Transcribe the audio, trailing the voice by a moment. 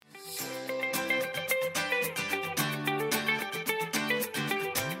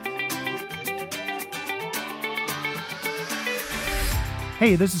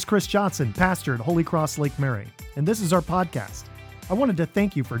Hey, this is Chris Johnson, pastor at Holy Cross Lake Mary, and this is our podcast. I wanted to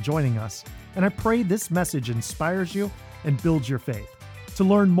thank you for joining us, and I pray this message inspires you and builds your faith. To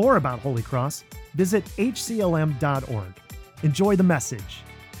learn more about Holy Cross, visit hclm.org. Enjoy the message.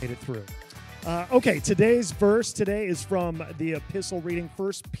 Made it through. Okay, today's verse today is from the epistle reading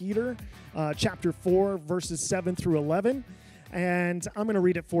 1 Peter chapter 4, verses 7 through 11. And I'm going to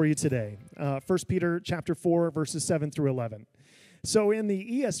read it for you today. 1 Peter chapter 4, verses 7 through 11. So in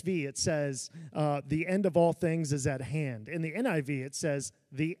the ESV, it says, the end of all things is at hand. In the NIV, it says,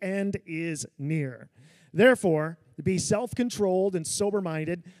 the end is near. Therefore, be self-controlled and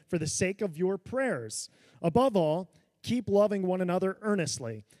sober-minded for the sake of your prayers. Above all, keep loving one another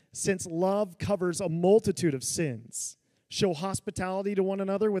earnestly, since love covers a multitude of sins. Show hospitality to one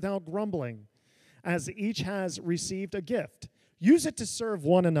another without grumbling. As each has received a gift, use it to serve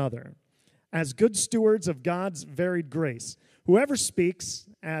one another. As good stewards of God's varied grace, whoever speaks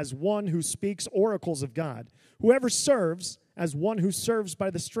as one who speaks oracles of God, whoever serves as one who serves by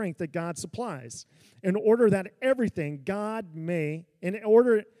the strength that God supplies, in order that in everything God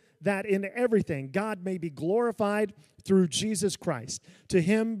may be glorified through Jesus Christ. To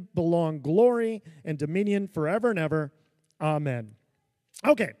him belong glory and dominion forever and ever. Amen.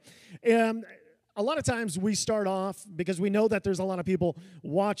 Okay. A lot of times we start off because we know that there's a lot of people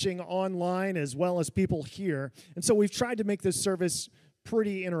watching online as well as people here. And so we've tried to make this service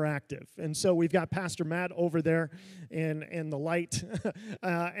pretty interactive. And so we've got Pastor Matt over there in the light.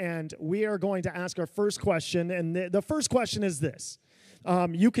 And we are going to ask our first question. And the first question is this.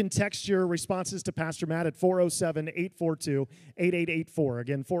 You can text your responses to Pastor Matt at 407-842-8884.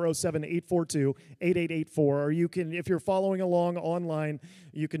 Again, 407-842-8884. Or you can, if you're following along online,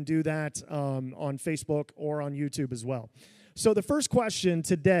 you can do that on Facebook or on YouTube as well. So the first question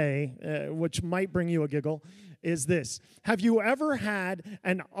today, which might bring you a giggle, is this. Have you ever had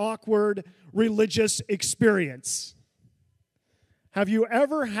an awkward religious experience? Have you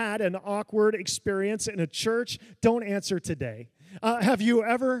ever had an awkward experience in a church? Don't answer today. Have you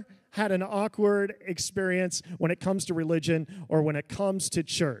ever had an awkward experience when it comes to religion or when it comes to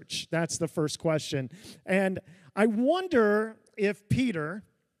church? That's the first question. And I wonder if Peter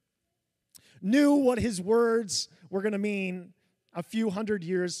knew what his words were going to mean a few hundred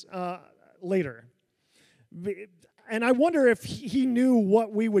years later. And I wonder if he knew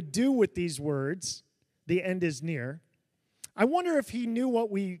what we would do with these words, the end is near. I wonder if he knew what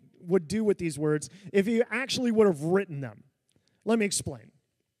we would do with these words if he actually would have written them. Let me explain.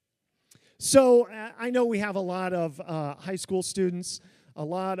 So I know we have a lot of high school students, a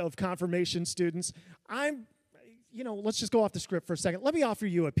lot of confirmation students. Let's just go off the script for a second. Let me offer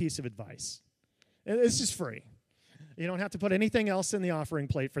you a piece of advice. This is free. You don't have to put anything else in the offering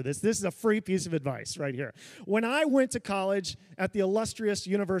plate for this. This is a free piece of advice right here. When I went to college at the illustrious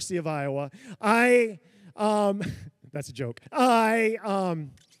University of Iowa, that's a joke.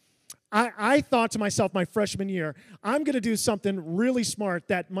 I thought to myself my freshman year, I'm going to do something really smart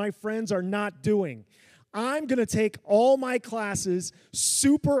that my friends are not doing. I'm going to take all my classes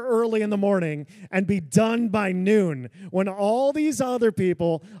super early in the morning and be done by noon when all these other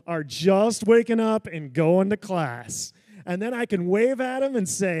people are just waking up and going to class. And then I can wave at them and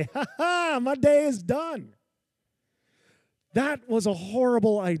say, ha, my day is done. That was a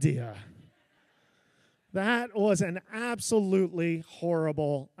horrible idea. That was an absolutely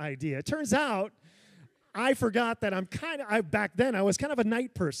horrible idea. It turns out I forgot that back then I was kind of a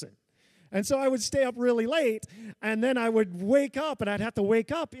night person. And so I would stay up really late, and then I would wake up, and I'd have to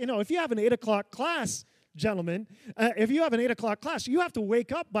wake up. You know, if you have an 8 o'clock class, gentlemen, if you have an 8 o'clock class, you have to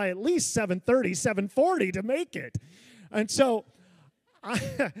wake up by at least 7:30, 7:40 to make it. And so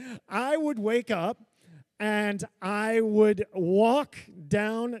I would wake up, and I would walk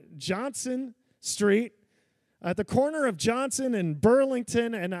down Johnson Street, at the corner of Johnson and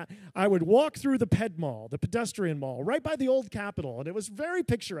Burlington, and I would walk through the Ped Mall, the pedestrian mall, right by the old Capitol, and it was very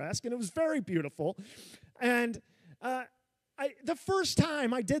picturesque, and it was very beautiful. And the first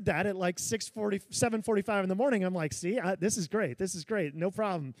time I did that at like 7:45 in the morning, I'm like, see, this is great, no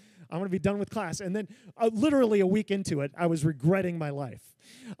problem. I'm going to be done with class. And then literally a week into it, I was regretting my life.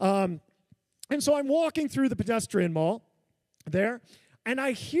 And so I'm walking through the pedestrian mall there, and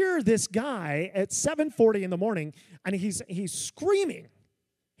I hear this guy at 7:40 in the morning, and he's screaming.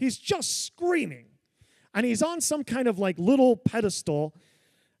 He's just screaming. And he's on some kind of like little pedestal,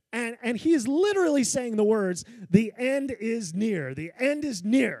 and he is literally saying the words, the end is near, the end is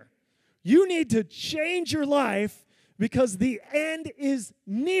near. You need to change your life because the end is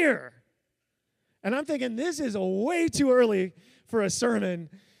near. And I'm thinking, this is way too early for a sermon.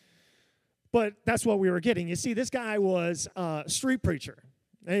 But that's what we were getting. You see, this guy was a street preacher.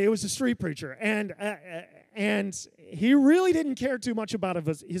 He was a street preacher, and he really didn't care too much about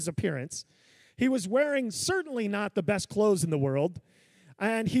his appearance. He was wearing certainly not the best clothes in the world,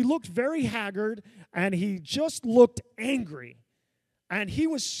 and he looked very haggard, and he just looked angry. And he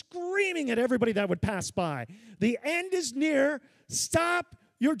was screaming at everybody that would pass by. The end is near. Stop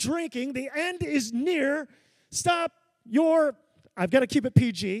your drinking. The end is near. Stop your, I've got to keep it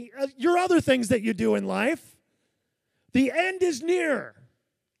PG, your other things that you do in life. The end is near.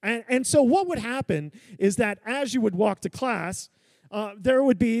 And so what would happen is that as you would walk to class, there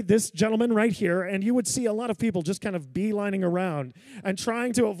would be this gentleman right here, and you would see a lot of people just kind of beelining around and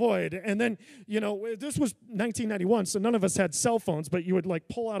trying to avoid. And then, this was 1991, so none of us had cell phones, but you would like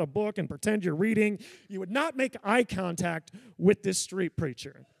pull out a book and pretend you're reading. You would not make eye contact with this street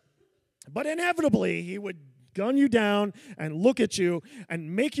preacher. But inevitably, he would gun you down and look at you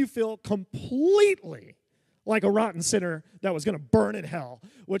and make you feel completely like a rotten sinner that was going to burn in hell,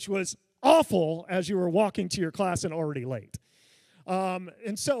 which was awful as you were walking to your class and already late.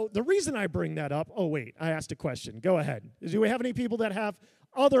 And so the reason I bring that up, I asked a question. Go ahead. Do we have any people that have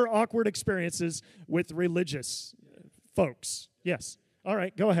other awkward experiences with religious folks? Yes. All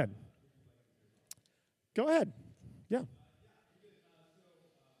right, go ahead. Go ahead. Yeah.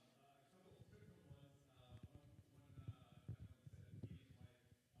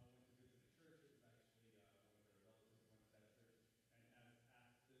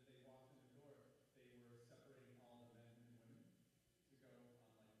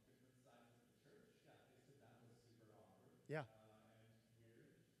 Yeah.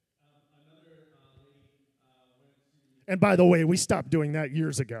 And by the way, we stopped doing that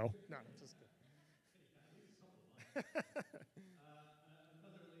years ago. No, just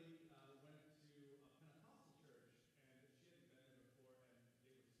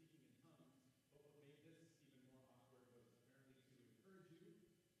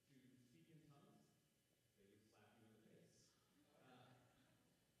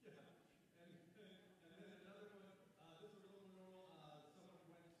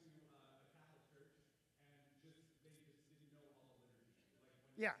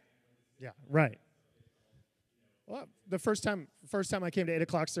yeah. Yeah, right. Well, the first time I came to 8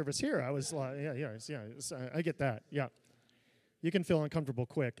 o'clock service here, I was like, I get that. Yeah. You can feel uncomfortable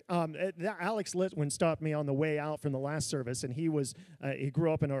quick. Alex Litwin stopped me on the way out from the last service, and he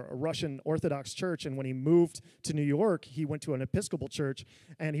grew up in a Russian Orthodox church, and when he moved to New York, he went to an Episcopal church,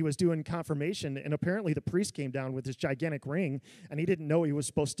 and he was doing confirmation, and apparently the priest came down with this gigantic ring, and he didn't know he was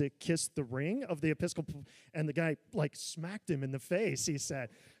supposed to kiss the ring of the Episcopal, and the guy, smacked him in the face, he said.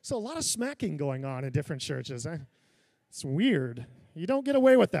 So a lot of smacking going on in different churches. It's weird. You don't get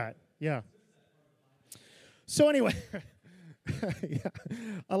away with that. Yeah. So anyway... yeah.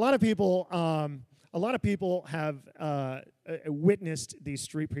 A lot of people have witnessed these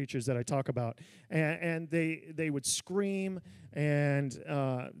street preachers that I talk about, and they would scream, and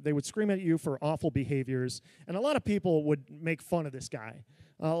they would scream at you for awful behaviors, and a lot of people would make fun of this guy.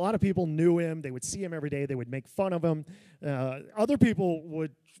 A lot of people knew him. They would see him every day. They would make fun of him. Other people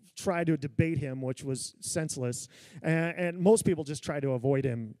would try to debate him, which was senseless, and most people just try to avoid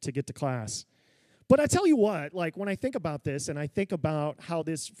him to get to class. But I tell you what, when I think about this and I think about how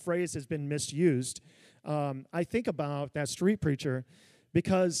this phrase has been misused, I think about that street preacher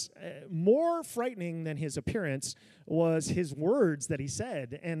because more frightening than his appearance was his words that he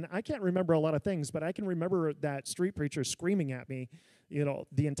said. And I can't remember a lot of things, but I can remember that street preacher screaming at me,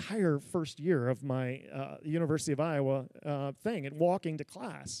 the entire first year of my University of Iowa thing and walking to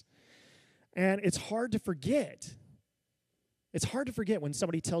class. And it's hard to forget. It's hard to forget when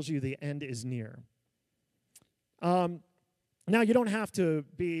somebody tells you the end is near. Now, you don't have to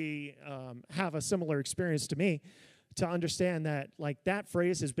have a similar experience to me to understand that, that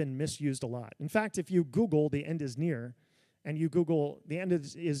phrase has been misused a lot. In fact, if you Google "the end is near" and you Google "the end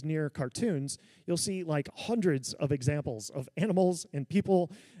is near" cartoons, you'll see, hundreds of examples of animals and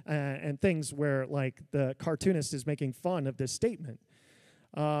people and things where, the cartoonist is making fun of this statement.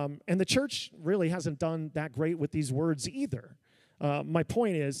 And the church really hasn't done that great with these words either. My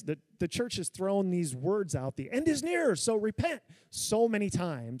point is that the church has thrown these words out, the end is near, so repent, so many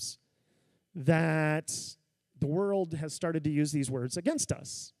times that the world has started to use these words against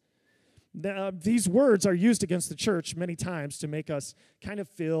us. These words are used against the church many times to make us kind of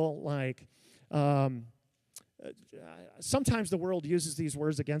feel like sometimes the world uses these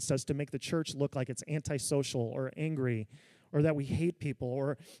words against us to make the church look like it's antisocial or angry, or that we hate people,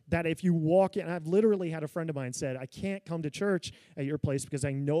 or that if you walk in, I've literally had a friend of mine said, I can't come to church at your place because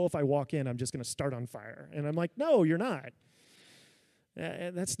I know if I walk in, I'm just going to start on fire. And I'm like, no, you're not.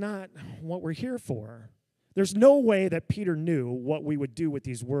 That's not what we're here for. There's no way that Peter knew what we would do with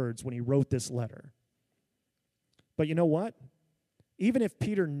these words when he wrote this letter. But you know what? Even if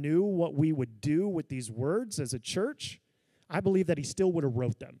Peter knew what we would do with these words as a church, I believe that he still would have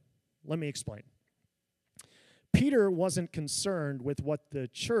wrote them. Let me explain. Peter wasn't concerned with what the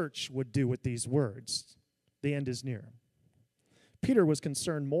church would do with these words. The end is near. Peter was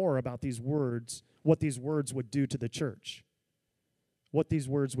concerned more about these words, what these words would do to the church. What these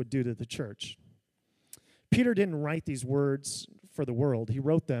words would do to the church. Peter didn't write these words for the world. He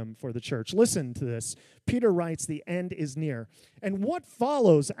wrote them for the church. Listen to this. Peter writes, the end is near. And what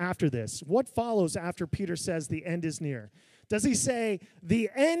follows after this? What follows after Peter says the end is near? Does he say, the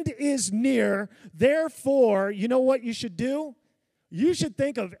end is near, therefore, you know what you should do? You should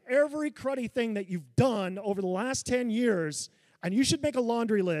think of every cruddy thing that you've done over the last 10 years, and you should make a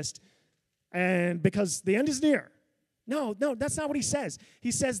laundry list, and because the end is near. No, that's not what he says.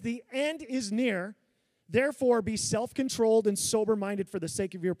 He says the end is near. Therefore, be self-controlled and sober-minded for the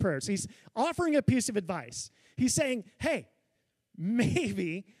sake of your prayers. He's offering a piece of advice. He's saying, hey,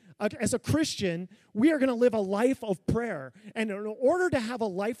 maybe as a Christian, we are going to live a life of prayer. And in order to have a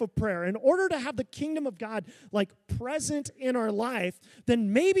life of prayer, in order to have the kingdom of God like present in our life,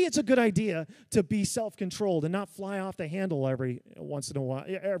 then maybe it's a good idea to be self-controlled and not fly off the handle every once in a while,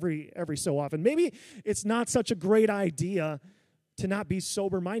 every so often. Maybe it's not such a great idea to not be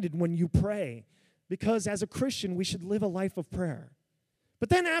sober-minded when you pray. Because as a Christian, we should live a life of prayer. But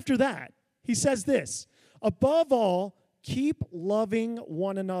then after that, he says this, above all, keep loving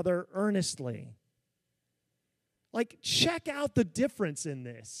one another earnestly. Like, check out the difference in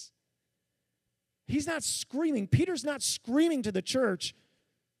this. He's not screaming. Peter's not screaming to the church,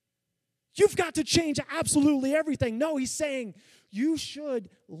 you've got to change absolutely everything. No, he's saying you should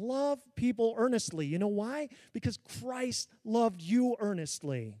love people earnestly. You know why? Because Christ loved you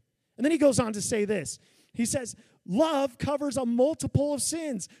earnestly. And then he goes on to say this. He says, love covers a multiple of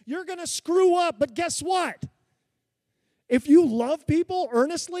sins. You're going to screw up, but guess what? If you love people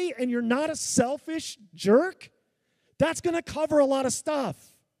earnestly and you're not a selfish jerk, that's going to cover a lot of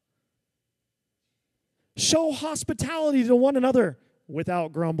stuff. Show hospitality to one another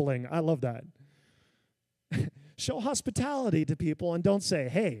without grumbling. I love that. Show hospitality to people and don't say,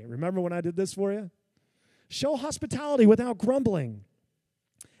 hey, remember when I did this for you? Show hospitality without grumbling.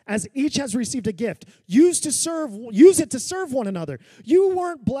 As each has received a gift, use it to serve one another. You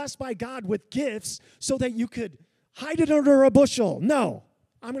weren't blessed by God with gifts so that you could hide it under a bushel. No,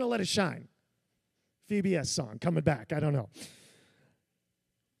 I'm going to let it shine. VBS song coming back. I don't know.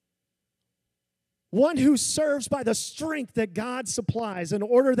 One who serves by the strength that God supplies in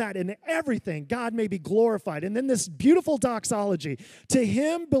order that in everything God may be glorified. And then this beautiful doxology. To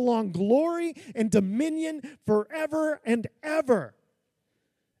him belong glory and dominion forever and ever.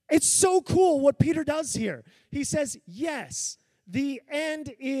 It's so cool what Peter does here. He says, yes, the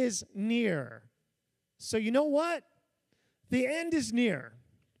end is near. So you know what? The end is near.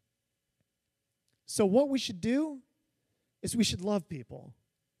 So what we should do is we should love people.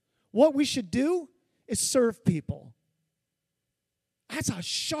 What we should do is serve people. That's a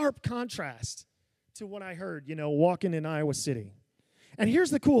sharp contrast to what I heard, walking in Iowa City. And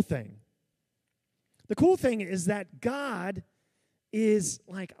here's the cool thing. The cool thing is that God is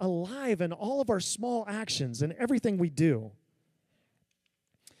like alive in all of our small actions and everything we do.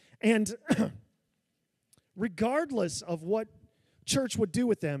 And regardless of what church would do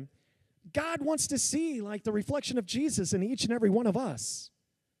with them, God wants to see like the reflection of Jesus in each and every one of us.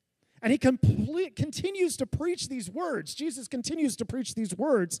 And he continues to preach these words. Jesus continues to preach these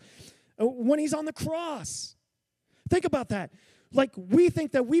words when he's on the cross. Think about that. Like, we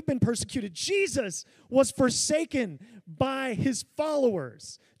think that we've been persecuted. Jesus was forsaken by his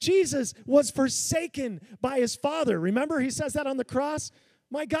followers. Jesus was forsaken by his Father. Remember, he says that on the cross?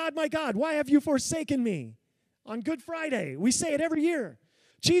 My God, why have you forsaken me? On Good Friday, we say it every year.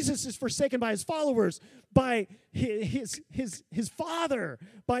 Jesus is forsaken by his followers, by his Father,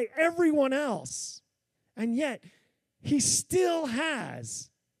 by everyone else. And yet, he still has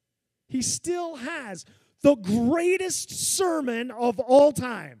the greatest sermon of all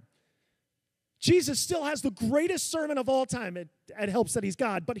time. Jesus still has the greatest sermon of all time. It helps that he's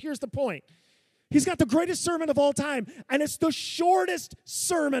God, but here's the point. He's got the greatest sermon of all time, and it's the shortest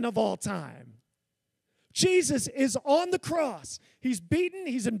sermon of all time. Jesus is on the cross. He's beaten,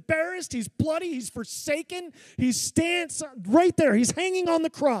 he's embarrassed, he's bloody, he's forsaken. He stands right there. He's hanging on the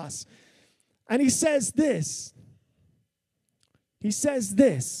cross. And he says this. He says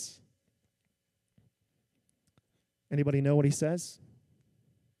this. Anybody know what he says?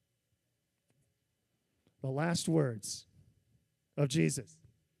 The last words of Jesus.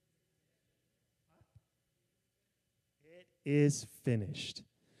 is finished.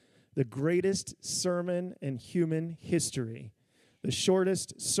 The greatest sermon in human history, the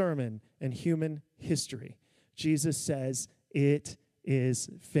shortest sermon in human history. Jesus says, it is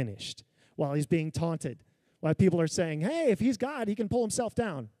finished. While he's being taunted, while people are saying, hey, if he's God, he can pull himself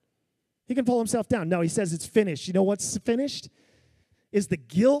down. He can pull himself down. No, he says it's finished. You know what's finished? Is the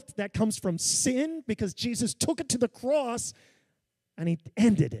guilt that comes from sin, because Jesus took it to the cross and he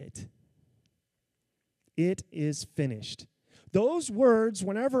ended it. It is finished. Those words,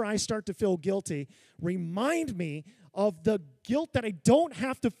 whenever I start to feel guilty, remind me of the guilt that I don't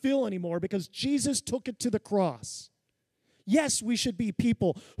have to feel anymore because Jesus took it to the cross. Yes, we should be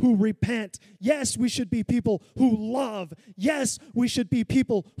people who repent. Yes, we should be people who love. Yes, we should be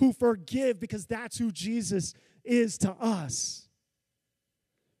people who forgive because that's who Jesus is to us.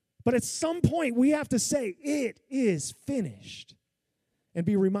 But at some point, we have to say, it is finished, and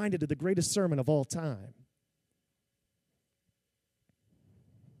be reminded of the greatest sermon of all time.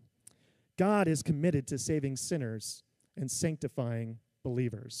 God is committed to saving sinners and sanctifying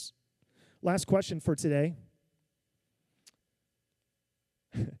believers. Last question for today.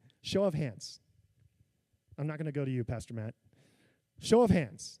 Show of hands. I'm not going to go to you, Pastor Matt. Show of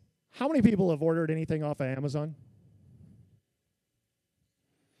hands. How many people have ordered anything off of Amazon?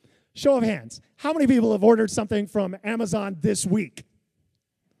 Show of hands. How many people have ordered something from Amazon this week?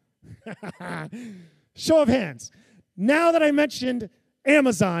 Show of hands. Now that I mentioned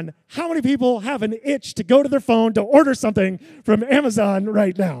Amazon, how many people have an itch to go to their phone to order something from Amazon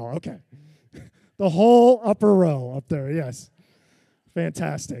right now? Okay. The whole upper row up there, yes.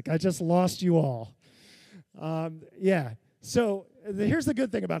 Fantastic. I just lost you all. Yeah. So here's the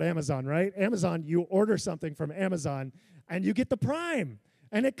good thing about Amazon, right? Amazon, you order something from Amazon, and you get the Prime.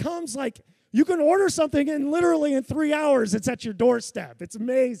 And it comes like, you can order something, and literally in 3 hours, it's at your doorstep. It's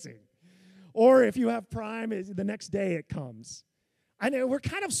amazing. Or if you have Prime, the next day it comes. And we're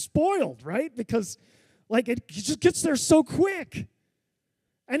kind of spoiled, right? Because, like, it just gets there so quick.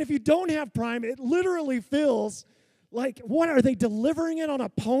 And if you don't have Prime, it literally feels like, what, are they delivering it on a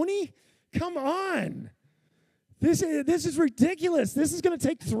pony? Come on. This is ridiculous. This is going to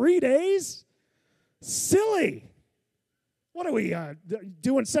take 3 days? Silly. What are we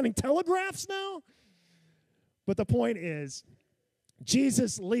doing, sending telegraphs now? But the point is,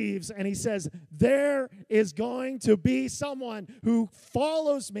 Jesus leaves and he says, there is going to be someone who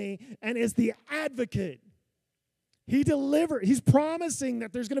follows me and is the advocate. He's promising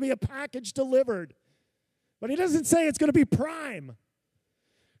that there's going to be a package delivered. But he doesn't say it's going to be Prime.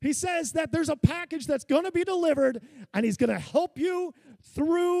 He says that there's a package that's going to be delivered, and he's going to help you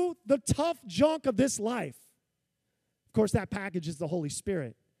through the tough junk of this life. Of course, that package is the Holy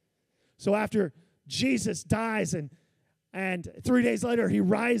Spirit. So after Jesus dies and 3 days later he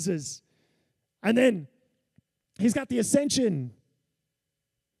rises, and then he's got the ascension,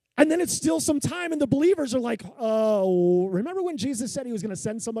 and then it's still some time, and the believers are like, remember when Jesus said he was going to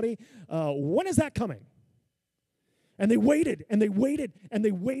send somebody? When is that coming? And they waited, and they waited, and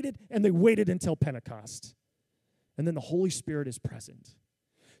they waited, and they waited until Pentecost. And then the Holy Spirit is present.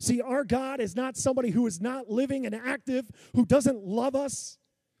 See, our God is not somebody who is not living and active, who doesn't love us,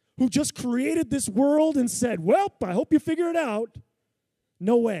 who just created this world and said, well, I hope you figure it out.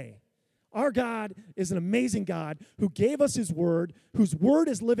 No way. Our God is an amazing God who gave us his word, whose word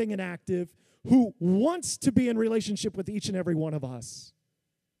is living and active, who wants to be in relationship with each and every one of us.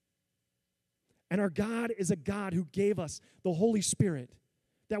 And our God is a God who gave us the Holy Spirit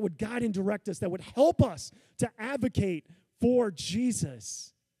that would guide and direct us, that would help us to advocate for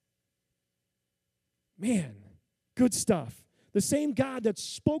Jesus. Man, good stuff. The same God that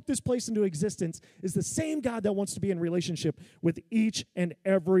spoke this place into existence is the same God that wants to be in relationship with each and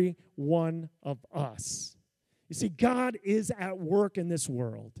every one of us. You see, God is at work in this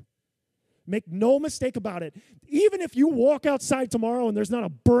world. Make no mistake about it. Even if you walk outside tomorrow and there's not a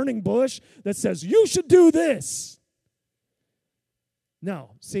burning bush that says, you should do this.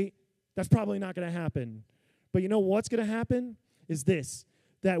 No, see, that's probably not going to happen. But you know what's going to happen is this,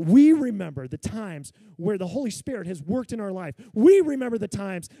 that we remember the times where the Holy Spirit has worked in our life. We remember the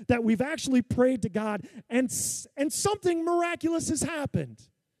times that we've actually prayed to God and something miraculous has happened.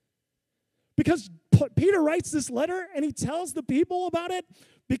 Because Peter writes this letter and he tells the people about it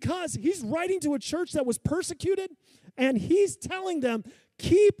because he's writing to a church that was persecuted, and he's telling them,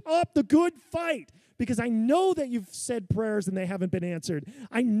 keep up the good fight. Because I know that you've said prayers and they haven't been answered.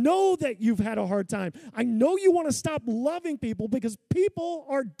 I know that you've had a hard time. I know you want to stop loving people because people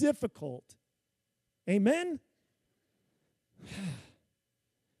are difficult. Amen?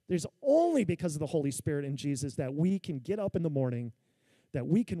 There's only because of the Holy Spirit in Jesus that we can get up in the morning, that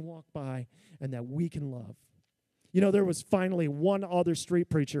we can walk by, and that we can love. You know, there was finally one other street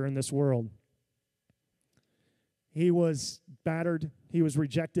preacher in this world. He was battered. He was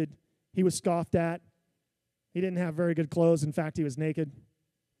rejected. He was scoffed at. He didn't have very good clothes. In fact, he was naked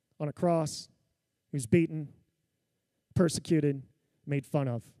on a cross. He was beaten, persecuted, made fun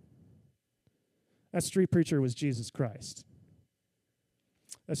of. That street preacher was Jesus Christ.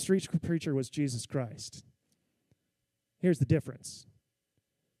 That street preacher was Jesus Christ. Here's the difference.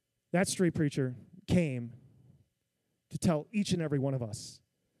 That street preacher came to tell each and every one of us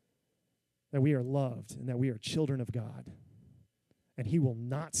that we are loved and that we are children of God. And he will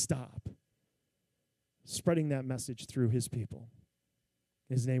not stop spreading that message through his people.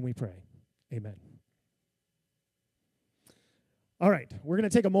 In his name we pray. Amen. All right, we're going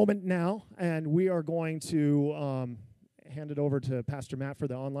to take a moment now, and we are going to hand it over to Pastor Matt for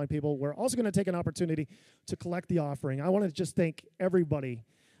the online people. We're also going to take an opportunity to collect the offering. I want to just thank everybody.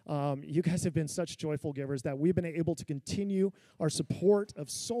 You guys have been such joyful givers that we've been able to continue our support of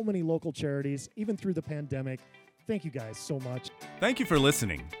so many local charities, even through the pandemic. Thank you guys so much. Thank you for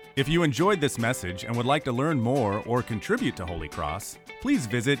listening. If you enjoyed this message and would like to learn more or contribute to Holy Cross, please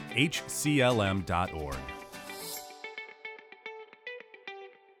visit hclm.org.